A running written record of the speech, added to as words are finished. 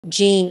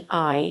Jean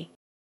I.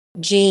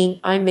 Jean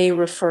I may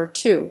refer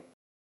to.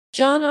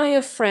 John I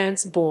of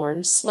France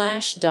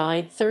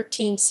born/died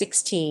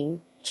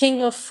 1316,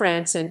 King of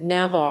France and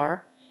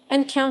Navarre,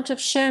 and Count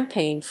of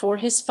Champagne for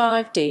his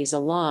 5 days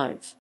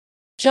alive.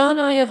 John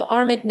I of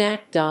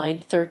Armagnac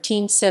died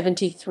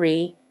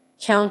 1373,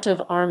 Count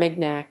of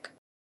Armagnac.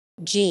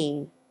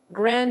 Jean,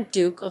 Grand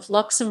Duke of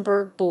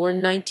Luxembourg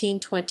born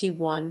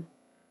 1921,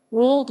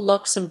 ruled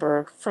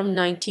Luxembourg from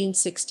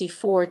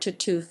 1964 to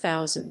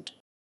 2000.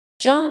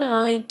 John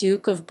I,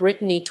 Duke of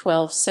Brittany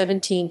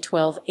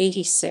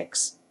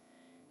 1217–1286.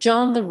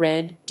 John the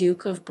Red,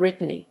 Duke of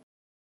Brittany.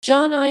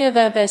 John I of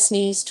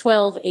Avesnes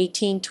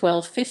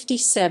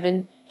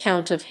 1218–1257,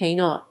 Count of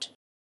Hainaut.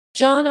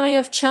 John I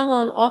of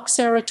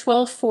Chalon-Auxerre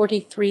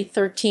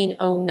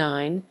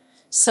 1243–1309,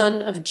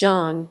 son of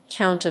John,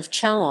 Count of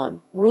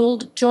Chalon,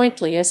 ruled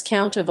jointly as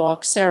Count of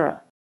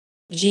Auxerre.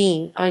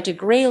 Jean I de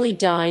Grailly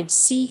died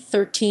c.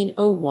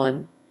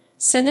 1301,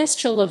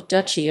 seneschal of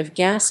Duchy of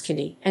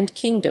Gascony and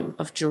Kingdom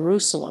of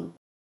Jerusalem.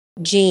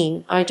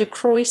 Jean I de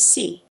Croÿ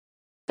c.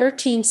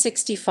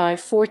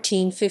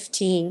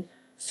 1365–1415,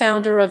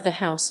 founder of the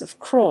House of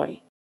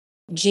Croÿ.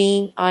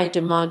 Jean I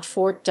de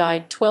Montfort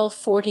died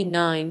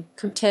 1249,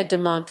 Comte de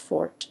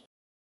Montfort.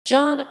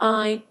 John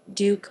I,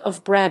 Duke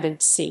of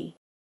Brabant c.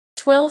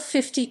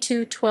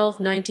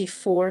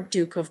 1252–1294,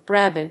 Duke of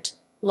Brabant,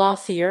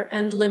 Lothier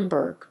and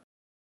Limburg.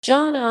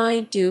 John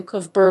I, Duke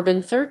of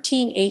Bourbon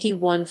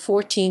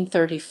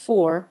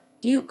 1381–1434,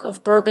 Duke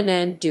of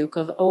Bourbonand, Duke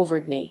of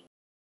Auvergne.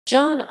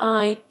 John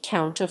I,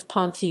 Count of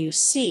Ponthieu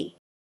c.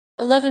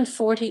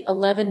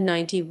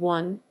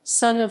 1140–1191,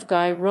 son of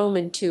Guy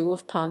Roman II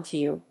of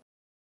Ponthieu.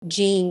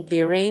 Jean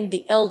Bérain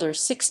the Elder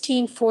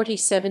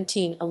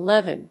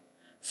 1640–1711,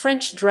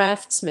 French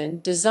draftsman,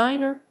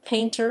 designer,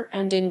 painter,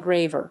 and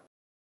engraver.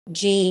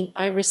 Jean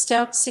I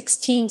Ristout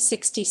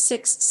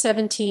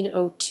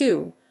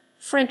 1666–1702,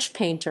 French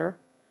painter,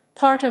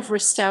 part of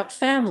Ristout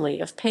family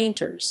of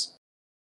painters.